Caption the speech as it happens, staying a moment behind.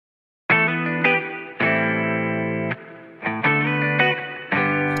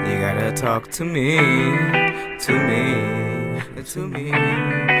Yeah, talk to me, for me.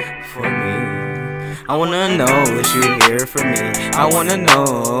 I wanna know if you here for me. I wanna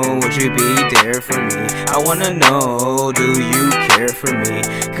know would you be there for me. I wanna know do you care for me.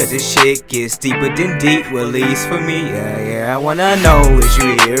 Cause this shit gets deeper than deep, well at least for me. Yeah, I wanna know is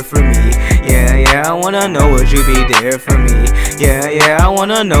you here for me. Yeah, I wanna know would you be there for me. Yeah, I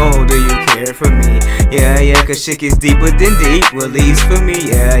wanna know do you care for me. Yeah, cause shit gets deeper than deep, well at least for me.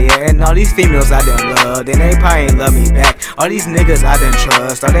 Yeah, and all these females I done love, and they probably ain't love me back. All these niggas I done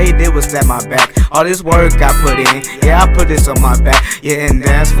trust, all they did was stab my back. All this work I put in, yeah, I put this on my back. Yeah, and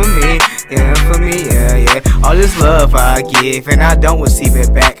that's for me, yeah. All this love I give, and I don't receive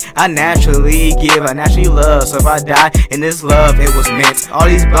it back. I naturally give, I naturally love. So if I die in this love, it was meant. All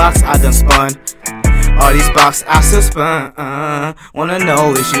these blocks I done spun, all these blocks I still spun. Wanna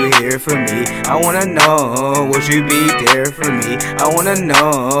know is you here for me. I wanna know would you be there for me. I wanna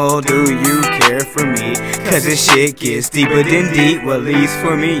know do you care for me. Cause this shit gets deeper than deep, well at least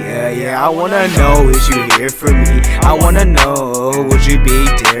for me. Yeah, I wanna know is you here for me. I wanna know would you be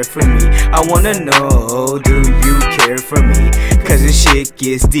there for me. I wanna know do you care for me. Cause this shit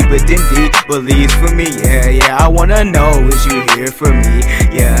gets deeper than deep, well at least for me. Yeah, I wanna know is you here for me.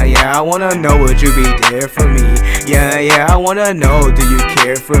 Yeah, I wanna know would you be there for me. Yeah, I wanna know do you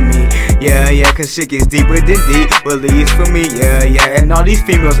care for me. Yeah, cause shit gets deeper than deep, well at least for me. Yeah, and all these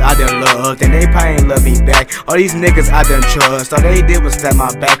females I done loved, and they probably ain't love me back. All these niggas I done trust, all they did was stab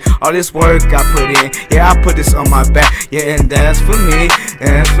my back. All this work I put in, yeah, I put this on my back. Yeah, and that's for me,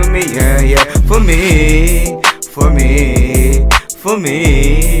 yeah, for me,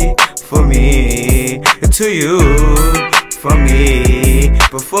 to you, for me,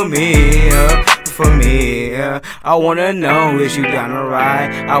 but for me, I wanna know is you down to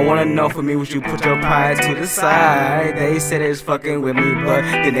ride. I wanna know for me would you put your pride to the side. They said it's fucking with me, but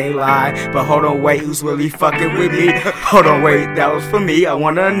then they lie. But hold on, wait, who's really fucking with me? Hold on, wait, that was for me. I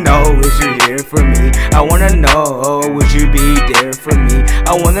wanna know is you here for me. I wanna know would you be there for me.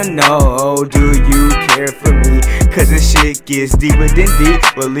 I wanna know do you care for me. Cause this shit gets deeper than deep,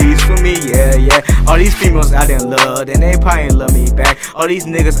 well at least for me. Yeah. All these females I done loved, and they probably ain't love me back. All these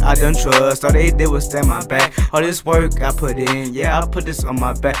niggas I done trust, all they did was stab my back. All this work I put in, yeah, I put this on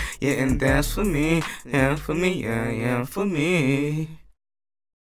my back. Yeah, and that's for me, yeah, for me.